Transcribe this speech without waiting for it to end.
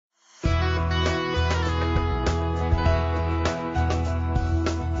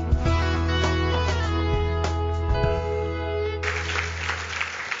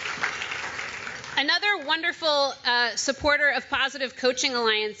wonderful supporter of Positive Coaching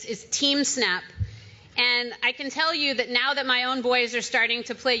Alliance is Team Snap. And I can tell you that now that my own boys are starting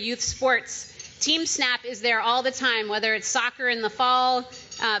to play youth sports, Team Snap is there all the time, whether it's soccer in the fall,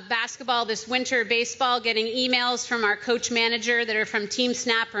 basketball this winter, baseball, getting emails from our coach manager that are from Team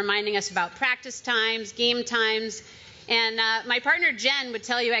Snap reminding us about practice times, game times. And my partner Jen would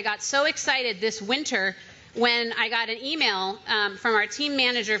tell you I got so excited this winter when I got an email from our team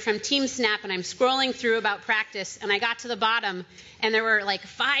manager from Team Snap, and I'm scrolling through about practice, and I got to the bottom, and there were like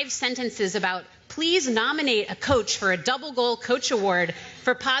 5 sentences about, please nominate a coach for a Double Goal Coach Award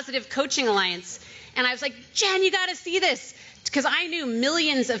for Positive Coaching Alliance. And I was like, Jen, you got to see this. Because I knew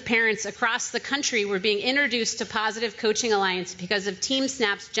millions of parents across the country were being introduced to Positive Coaching Alliance because of Team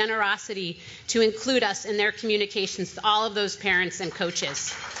Snap's generosity to include us in their communications to all of those parents and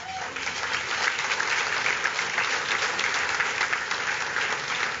coaches.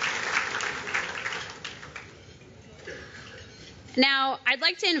 Now, I'd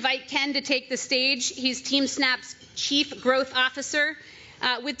like to invite Ken to take the stage. He's Team Snap's Chief Growth Officer.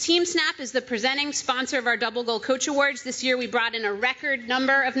 With Team Snap as the presenting sponsor of our Double Goal Coach Awards, this year we brought in a record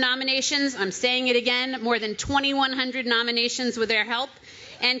number of nominations. I'm saying it again, more than 2,100 nominations with their help.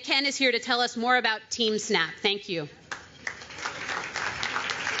 And Ken is here to tell us more about Team Snap. Thank you.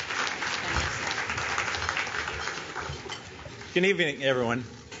 Good evening, everyone.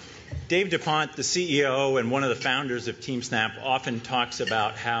 Dave DuPont, the CEO and one of the founders of Team Snap, often talks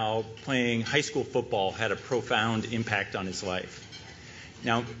about how playing high school football had a profound impact on his life.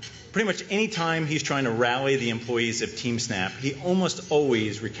 Now, pretty much any time he's trying to rally the employees of Team Snap, he almost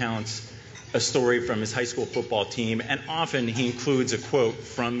always recounts a story from his high school football team, and often he includes a quote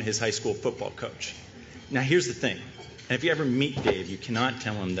from his high school football coach. Now, here's the thing, and if you ever meet Dave, you cannot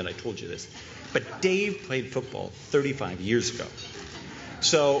tell him that I told you this, but Dave played football 35 years ago.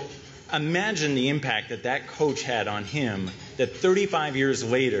 So imagine the impact that that coach had on him, that 35 years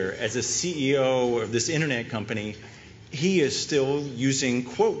later, as a CEO of this internet company, he is still using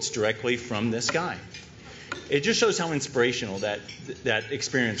quotes directly from this guy. It just shows how inspirational that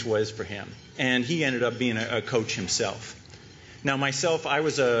experience was for him. And he ended up being a coach himself. Now myself, I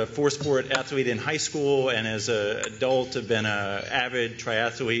was a 4-sport athlete in high school, and as an adult have been an avid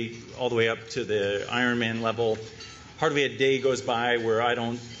triathlete all the way up to the Ironman level. Hardly a day goes by where I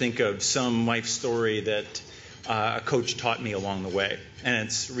don't think of some life story that a coach taught me along the way. And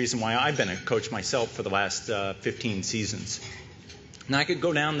it's the reason why I've been a coach myself for the last 15 seasons. Now I could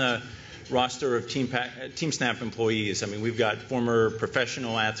go down the roster of Team Snap employees. I mean, we've got former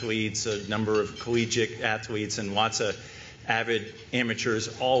professional athletes, a number of collegiate athletes, and lots of avid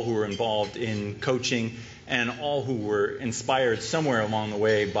amateurs, all who were involved in coaching, and all who were inspired somewhere along the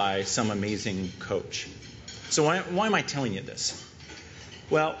way by some amazing coach. So why am I telling you this?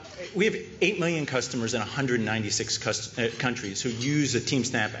 Well, we have 8 million customers in 196 countries who use a Team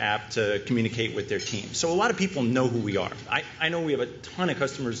Snap app to communicate with their team. So a lot of people know who we are. I know we have a ton of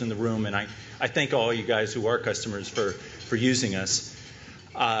customers in the room, and I thank all you guys who are customers for using us.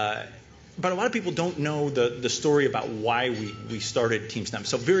 But a lot of people don't know the story about why we started Team Snap.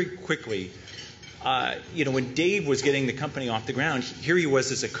 So very quickly, when Dave was getting the company off the ground, here he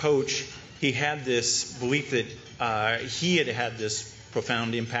was as a coach. He had this belief that he had this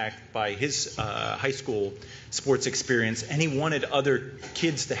profound impact by his high school sports experience, and he wanted other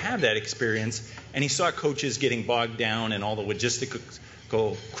kids to have that experience, and he saw coaches getting bogged down in all the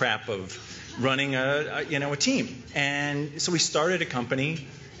logistical crap of running a team. And so he started a company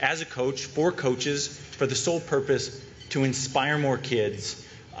as a coach for coaches for the sole purpose to inspire more kids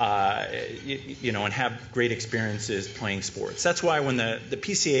and have great experiences playing sports. That's why when the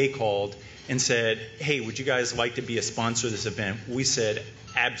PCA called and said, hey, would you guys like to be a sponsor of this event? We said,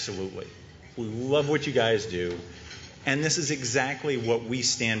 absolutely. We love what you guys do. And this is exactly what we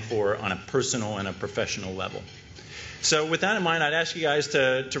stand for on a personal and a professional level. So with that in mind, I'd ask you guys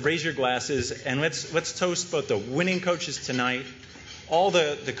to raise your glasses, and let's toast both the winning coaches tonight, all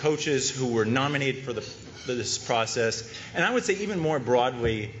the coaches who were nominated for this process, and I would say even more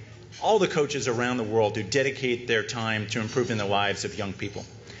broadly, all the coaches around the world who dedicate their time to improving the lives of young people.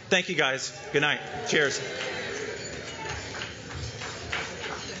 Thank you, guys. Good night. Cheers.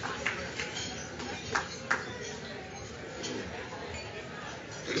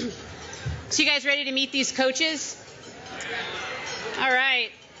 So you guys ready to meet these coaches? All right.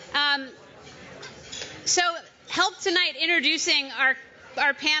 So help tonight introducing our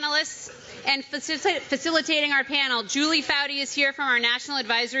panelists and facilitating our panel. Julie Foudy is here from our National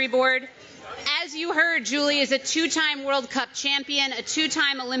Advisory Board. As you heard, Julie is a 2-time World Cup champion, a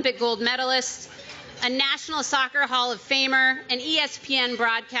 2-time Olympic gold medalist, a National Soccer Hall of Famer, an ESPN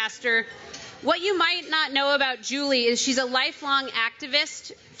broadcaster, What you might not know about Julie is she's a lifelong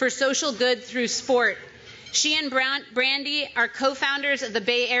activist for social good through sport. She and Brandy are co-founders of the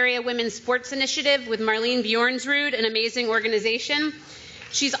Bay Area Women's Sports Initiative with Marlene Bjornsrud, an amazing organization.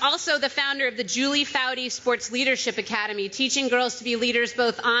 She's also the founder of the Julie Foudy Sports Leadership Academy, teaching girls to be leaders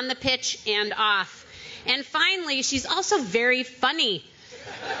both on the pitch and off. And finally, she's also very funny.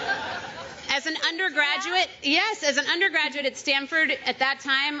 As an undergraduate at Stanford at that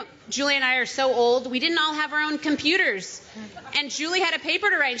time, Julie and I are so old, we didn't all have our own computers. And Julie had a paper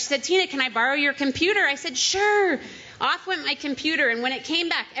to write. She said, Tina, can I borrow your computer? I said, sure. Off went my computer, and when it came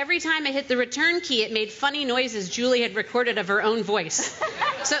back, every time I hit the return key, it made funny noises Julie had recorded of her own voice.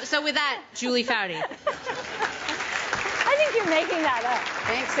 So with that, Julie Foudy. I think you're making that up.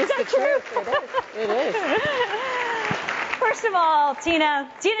 Thanks. Is that true? It is. First of all, Tina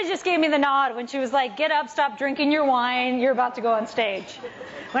just gave me the nod when she was like, get up, stop drinking your wine, you're about to go on stage.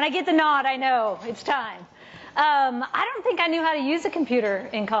 When I get the nod, I know it's time. I don't think I knew how to use a computer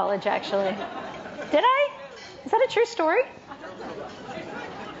in college, actually. Did I? Is that a true story?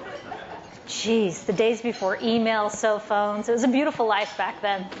 Jeez, the days before email, cell phones. It was a beautiful life back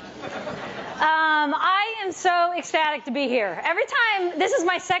then. I am so ecstatic to be here. Every time, this is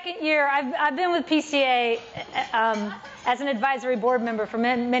my second year. I've been with PCA as an advisory board member for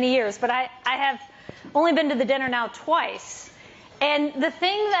many years, but I have only been to the dinner now twice. And the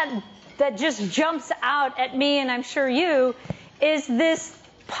thing that just jumps out at me, and I'm sure you, is this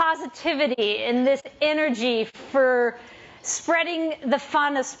positivity and this energy for spreading the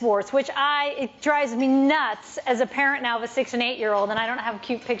fun of sports, which it drives me nuts as a parent now of a 6- and 8-year-old, and I don't have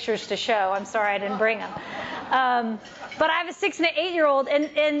cute pictures to show. I'm sorry I didn't bring them. But I have a 6- and 8-year-old,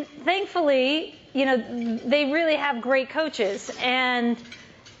 and thankfully, they really have great coaches. And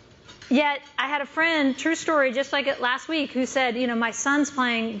yet I had a friend, true story, just like it last week, who said, my son's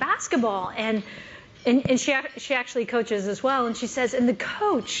playing basketball, and she actually coaches as well, and she says, and the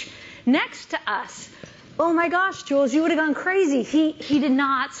coach next to us, oh my gosh, Jules, you would have gone crazy. He did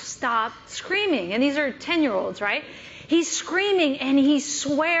not stop screaming. And these are 10-year-olds, right? He's screaming and he's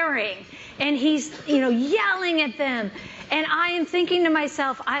swearing and he's, yelling at them. And I am thinking to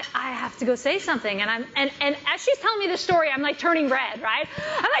myself, I have to go say something. And as she's telling me this story, I'm like turning red, right?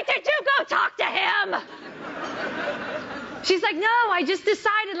 I'm like, did you go talk to him? She's like, no, I just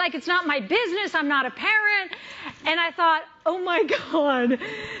decided it's not my business. I'm not a parent. And I thought, oh my God,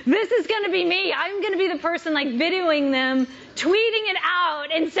 this is going to be me. I'm going to be the person videoing them, tweeting it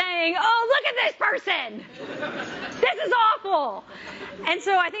out and saying, oh, look at this person. This is awful. And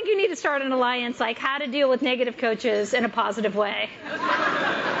so I think you need to start an alliance how to deal with negative coaches in a positive way. Because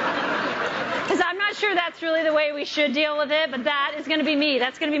I'm not sure that's really the way we should deal with it, but that is going to be me.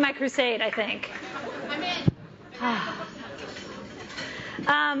 That's going to be my crusade, I think. I'm in.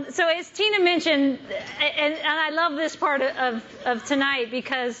 So as Tina mentioned, and I love this part of tonight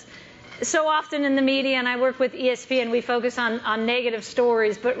because so often in the media, and I work with ESPN, we focus on negative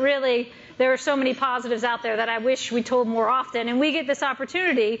stories, but really there are so many positives out there that I wish we told more often. And we get this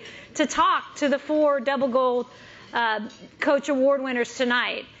opportunity to talk to the 4 double gold coach award winners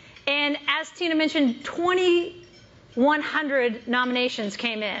tonight. And as Tina mentioned, 2,100 nominations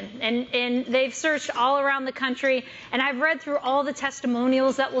came in, and they've searched all around the country, and I've read through all the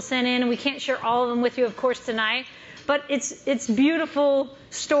testimonials that we'll send in, and we can't share all of them with you, of course, tonight, but it's beautiful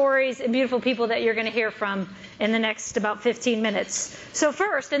stories and beautiful people that you're going to hear from in the next about 15 minutes. So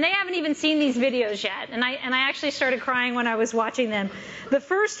first, and they haven't even seen these videos yet, and I actually started crying when I was watching them. The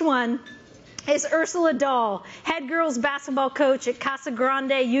first one is Ursula Dahl, head girls basketball coach at Casa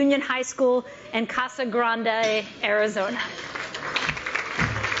Grande Union High School in Casa Grande, Arizona.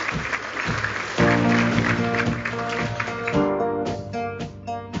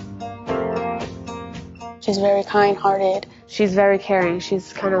 She's very kind-hearted. She's very caring.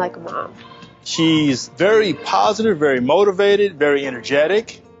 She's kind of like a mom. She's very positive, very motivated, very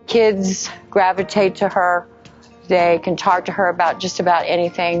energetic. Kids gravitate to her. They can talk to her about just about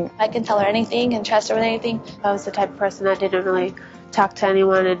anything. I can tell her anything and trust her with anything. I was the type of person that didn't really talk to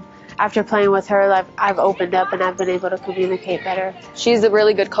anyone, and after playing with her, I've opened up and I've been able to communicate better. She's a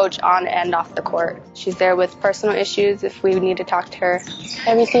really good coach on and off the court. She's there with personal issues if we need to talk to her.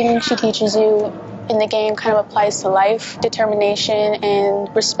 Everything she teaches you in the game kind of applies to life, determination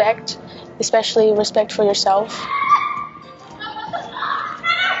and respect, especially respect for yourself.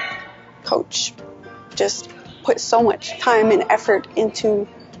 Coach just put so much time and effort into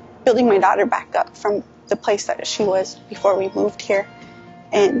building my daughter back up from the place that she was before we moved here.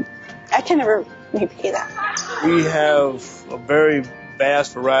 And I can never repay that. We have a very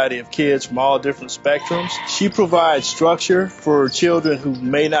vast variety of kids from all different spectrums. She provides structure for children who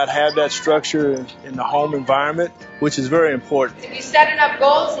may not have that structure in the home environment, which is very important. If you set enough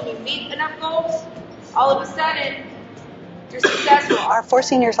goals and you meet enough goals, all of a sudden, you're successful. Our 4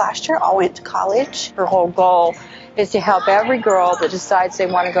 seniors last year all went to college. Her whole goal is to help every girl that decides they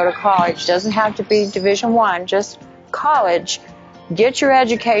want to go to college. Doesn't have to be Division I, just college. Get your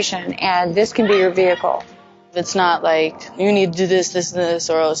education, and this can be your vehicle. It's not like you need to do this, this, and this,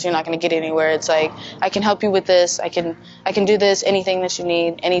 or else you're not going to get anywhere. It's like, I can help you with this. I can do this, anything that you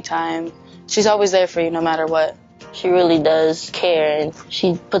need, anytime. She's always there for you no matter what. She really does care, and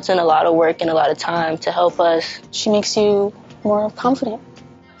she puts in a lot of work and a lot of time to help us. She makes you more confident.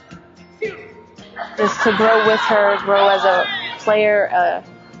 Just to grow with her, grow as a player, a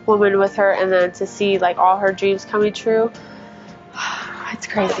woman with her, and then to see like all her dreams coming true. It's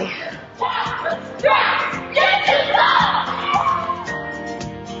crazy.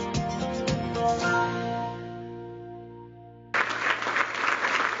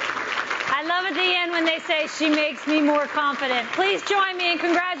 I love at the end when they say she makes me more confident. Please join me in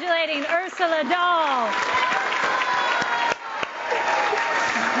congratulating Ursula Dahl.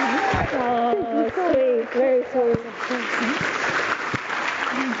 Oh, sweet, very sweet.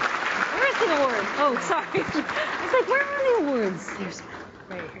 Where's the award? Oh, sorry. I was like, where are the awards? Here's one.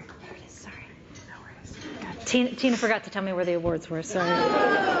 Right here. There it is. Sorry. No worries. God, Tina forgot to tell me where the awards were. Sorry.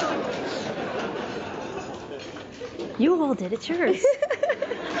 You all did. It's yours.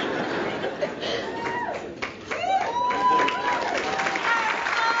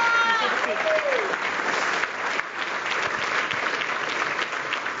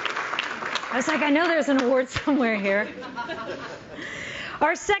 I was like, I know there's an award somewhere here.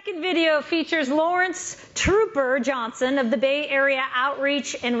 Our second video features Lawrence Trooper Johnson of the Bay Area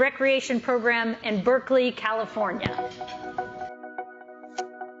Outreach and Recreation Program in Berkeley, California.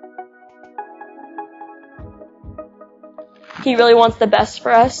 He really wants the best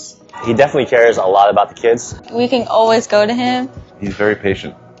for us. He definitely cares a lot about the kids. We can always go to him. He's very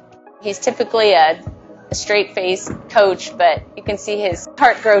patient. He's typically a straight-faced coach, but you can see his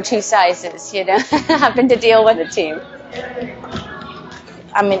heart grow 2 sizes, you know, having to deal with a team.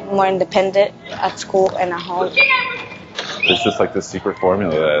 I'm more independent at school and at home. It's just like this secret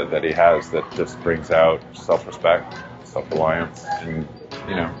formula that he has that just brings out self-respect, self-reliance, and,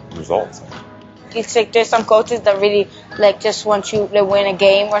 you know, results. It's like there's some coaches that really like just want you to win a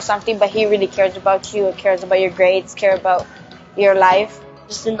game or something, but he really cares about you, cares about your grades, cares about your life.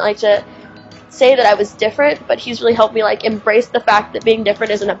 Just didn't like to say that I was different, but he's really helped me like embrace the fact that being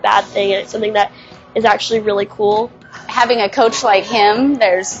different isn't a bad thing, and it's something that is actually really cool. Having a coach like him,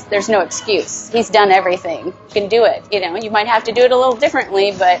 there's no excuse. He's done everything. You can do it. You know, you might have to do it a little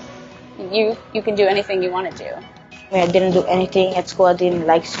differently, but you can do anything you want to do. I didn't do anything at school. I didn't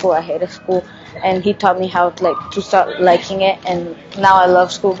like school. I hated school, and he taught me how to start liking it. And now I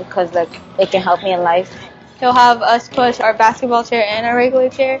love school because like it can help me in life. He'll have us push our basketball chair and our regular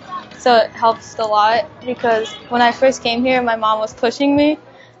chair, so it helps a lot. Because when I first came here, my mom was pushing me,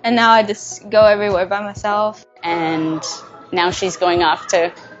 and now I just go everywhere by myself. And now she's going off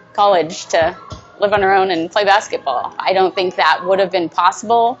to college to live on her own and play basketball. I don't think that would have been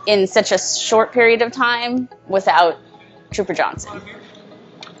possible in such a short period of time without Trooper Johnson.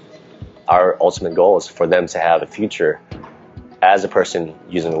 Our ultimate goal is for them to have a future as a person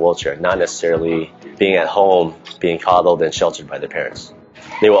using a wheelchair, not necessarily being at home, being coddled and sheltered by their parents.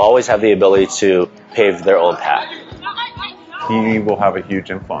 They will always have the ability to pave their own path. He will have a huge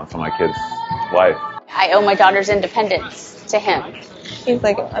influence on my kid's life. I owe my daughter's independence to him. He's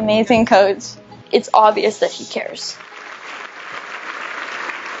like an amazing coach. It's obvious that he cares.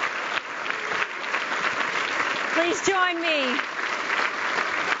 Please join me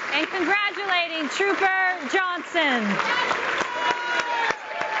in congratulating Trooper Johnson.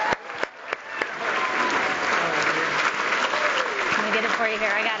 Let me get it for you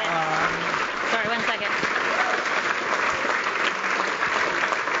here. I got it. Sorry, 1 second.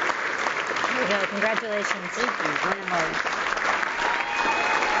 There we go. Congratulations. Thank you very much.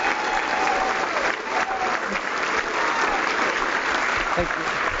 Thank you.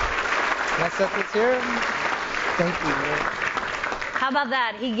 Can I set this here? Thank you. How about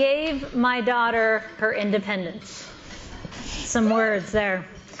that? He gave my daughter her independence. Some words there.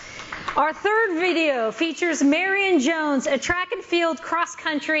 Our third video features Marion Jones, a track and field, cross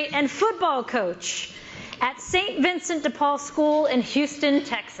country, and football coach at St. Vincent de Paul School in Houston,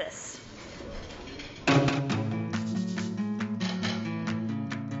 Texas.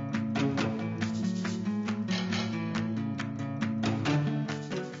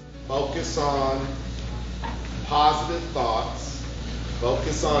 Focus on positive thoughts,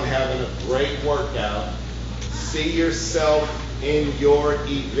 Focus on having a great workout. See yourself in your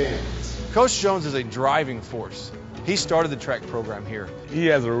event. Coach Jones is a driving force. He started the track program here. He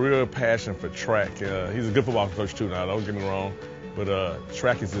has a real passion for track. He's a good football coach too now, don't get me wrong. But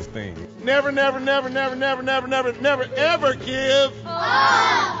track is his thing. Never, never, never, never, never, never, never, never, ever give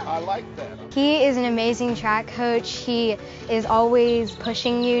up. I like that. He is an amazing track coach. He is always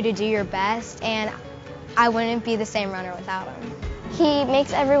pushing you to do your best, and I wouldn't be the same runner without him. He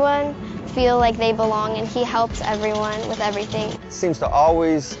makes everyone feel like they belong, and he helps everyone with everything. Seems to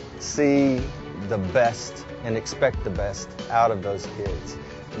always see the best and expect the best out of those kids.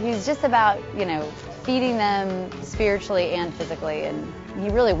 He's just about, feeding them spiritually and physically, and he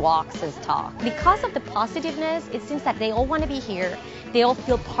really walks his talk. Because of the positiveness, it seems that they all want to be here. They all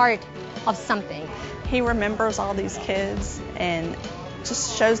feel part of something. He remembers all these kids and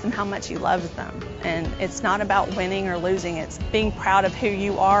just shows them how much he loves them. And it's not about winning or losing, it's being proud of who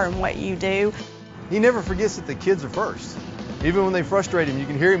you are and what you do. He never forgets that the kids are first. Even when they frustrate him, you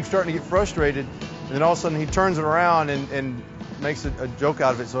can hear him starting to get frustrated, and then all of a sudden he turns it around and makes a joke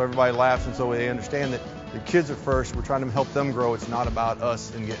out of it so everybody laughs, and so they understand that the kids are first. We're trying to help them grow. It's not about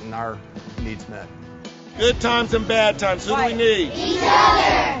us and getting our needs met. Good times and bad times. Who do we need? Each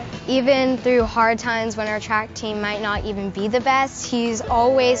other. Even through hard times when our track team might not even be the best, he's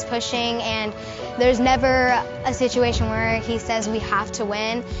always pushing, and there's never a situation where he says we have to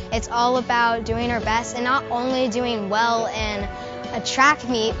win. It's all about doing our best, and not only doing well in a track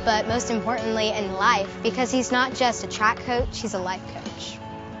meet, but most importantly in life, because he's not just a track coach, he's a life coach.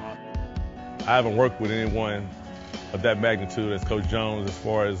 I haven't worked with anyone of that magnitude as Coach Jones as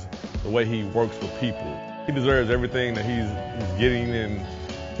far as the way he works with people. He deserves everything that he's getting and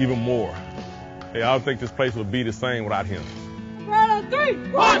even more. I don't think this place would be the same without him. 1, 2,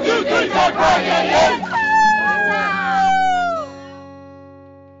 3, 1, 2, 3, 4, 5, 6, 7.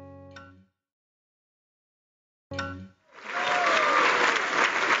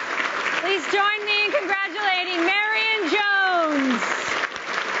 Please join me in congratulating Marion Jones.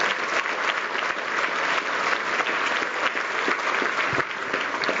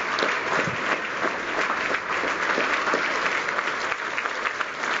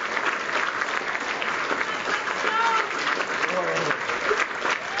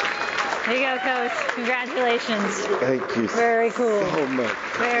 There you go, Coach. Congratulations. Thank you. Very cool. So much.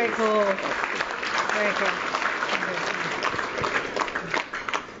 Very cool. Very cool.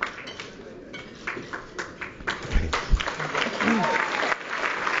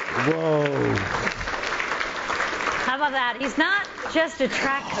 Whoa. How about that? He's not just a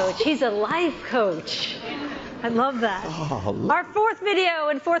track coach, he's a life coach. I love that. Oh, Our fourth video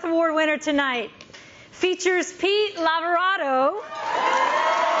and fourth award winner tonight features Pete Laverato.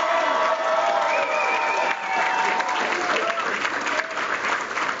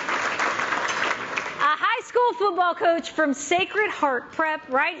 A high school football coach from Sacred Heart Prep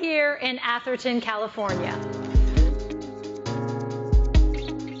right here in Atherton, California.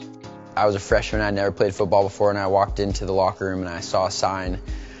 I was a freshman, I'd never played football before, and I walked into the locker room and I saw a sign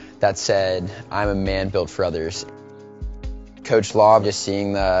that said, "I'm a man built for others." Coach Law, just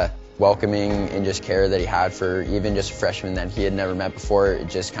seeing the welcoming and just care that he had for even just a freshman that he had never met before, it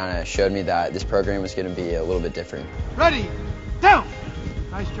just kind of showed me that this program was going to be a little bit different. Ready, down!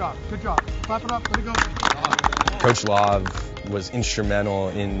 Nice job, good job. Clap it up, let it go. Coach Law was instrumental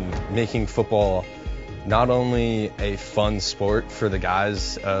in making football not only a fun sport for the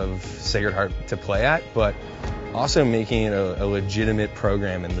guys of Sacred Heart to play at, but also making it a legitimate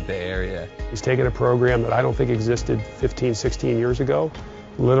program in the Bay Area. He's taken a program that I don't think existed 15, 16 years ago,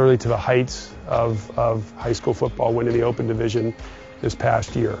 literally to the heights of high school football, winning the Open Division this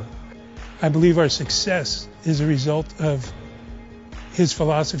past year. I believe our success is a result of his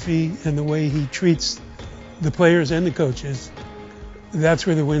philosophy and the way he treats the players and the coaches. That's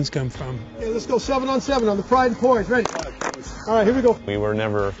where the wins come from. Okay, let's go 7-on-7 on the pride and poise. Ready? All right, here we go. We were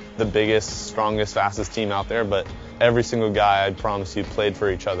never the biggest, strongest, fastest team out there, but every single guy, I promise you, played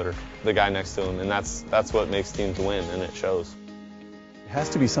for each other, the guy next to him, and that's what makes teams win, and it shows. It has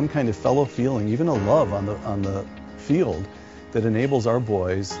to be some kind of fellow feeling, even a love on the field, that enables our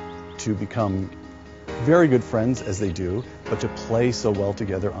boys to become very good friends as they do, but to play so well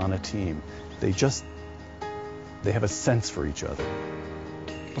together on a team. They have a sense for each other.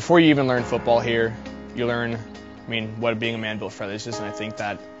 Before you even learn football here, you learn, what being a man built for others is, and I think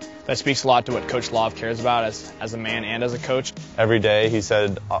that speaks a lot to what Coach Love cares about as a man and as a coach. Every day he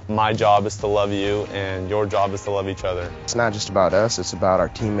said, my job is to love you and your job is to love each other. It's not just about us, it's about our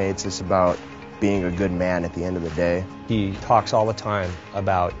teammates, it's about being a good man at the end of the day. He talks all the time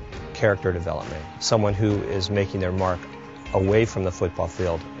about character development, someone who is making their mark away from the football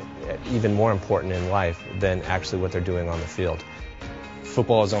field, even more important in life than actually what they're doing on the field.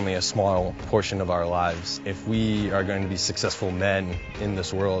 Football is only a small portion of our lives. If we are going to be successful men in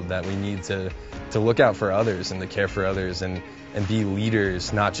this world, that we need to look out for others and to care for others and be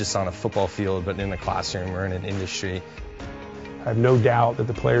leaders, not just on a football field, but in a classroom or in an industry. I have no doubt that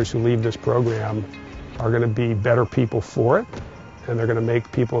the players who leave this program are going to be better people for it, and they're going to make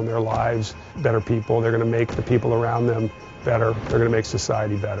people in their lives better people. They're going to make the people around them better. They're going to make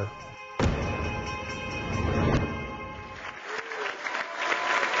society better.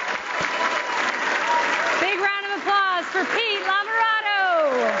 Big round of applause for Pete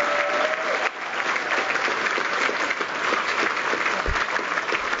Laverato.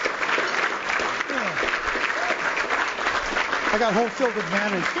 I got home field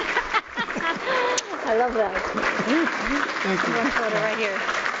advantage. I love that. Thank you. One photo right here.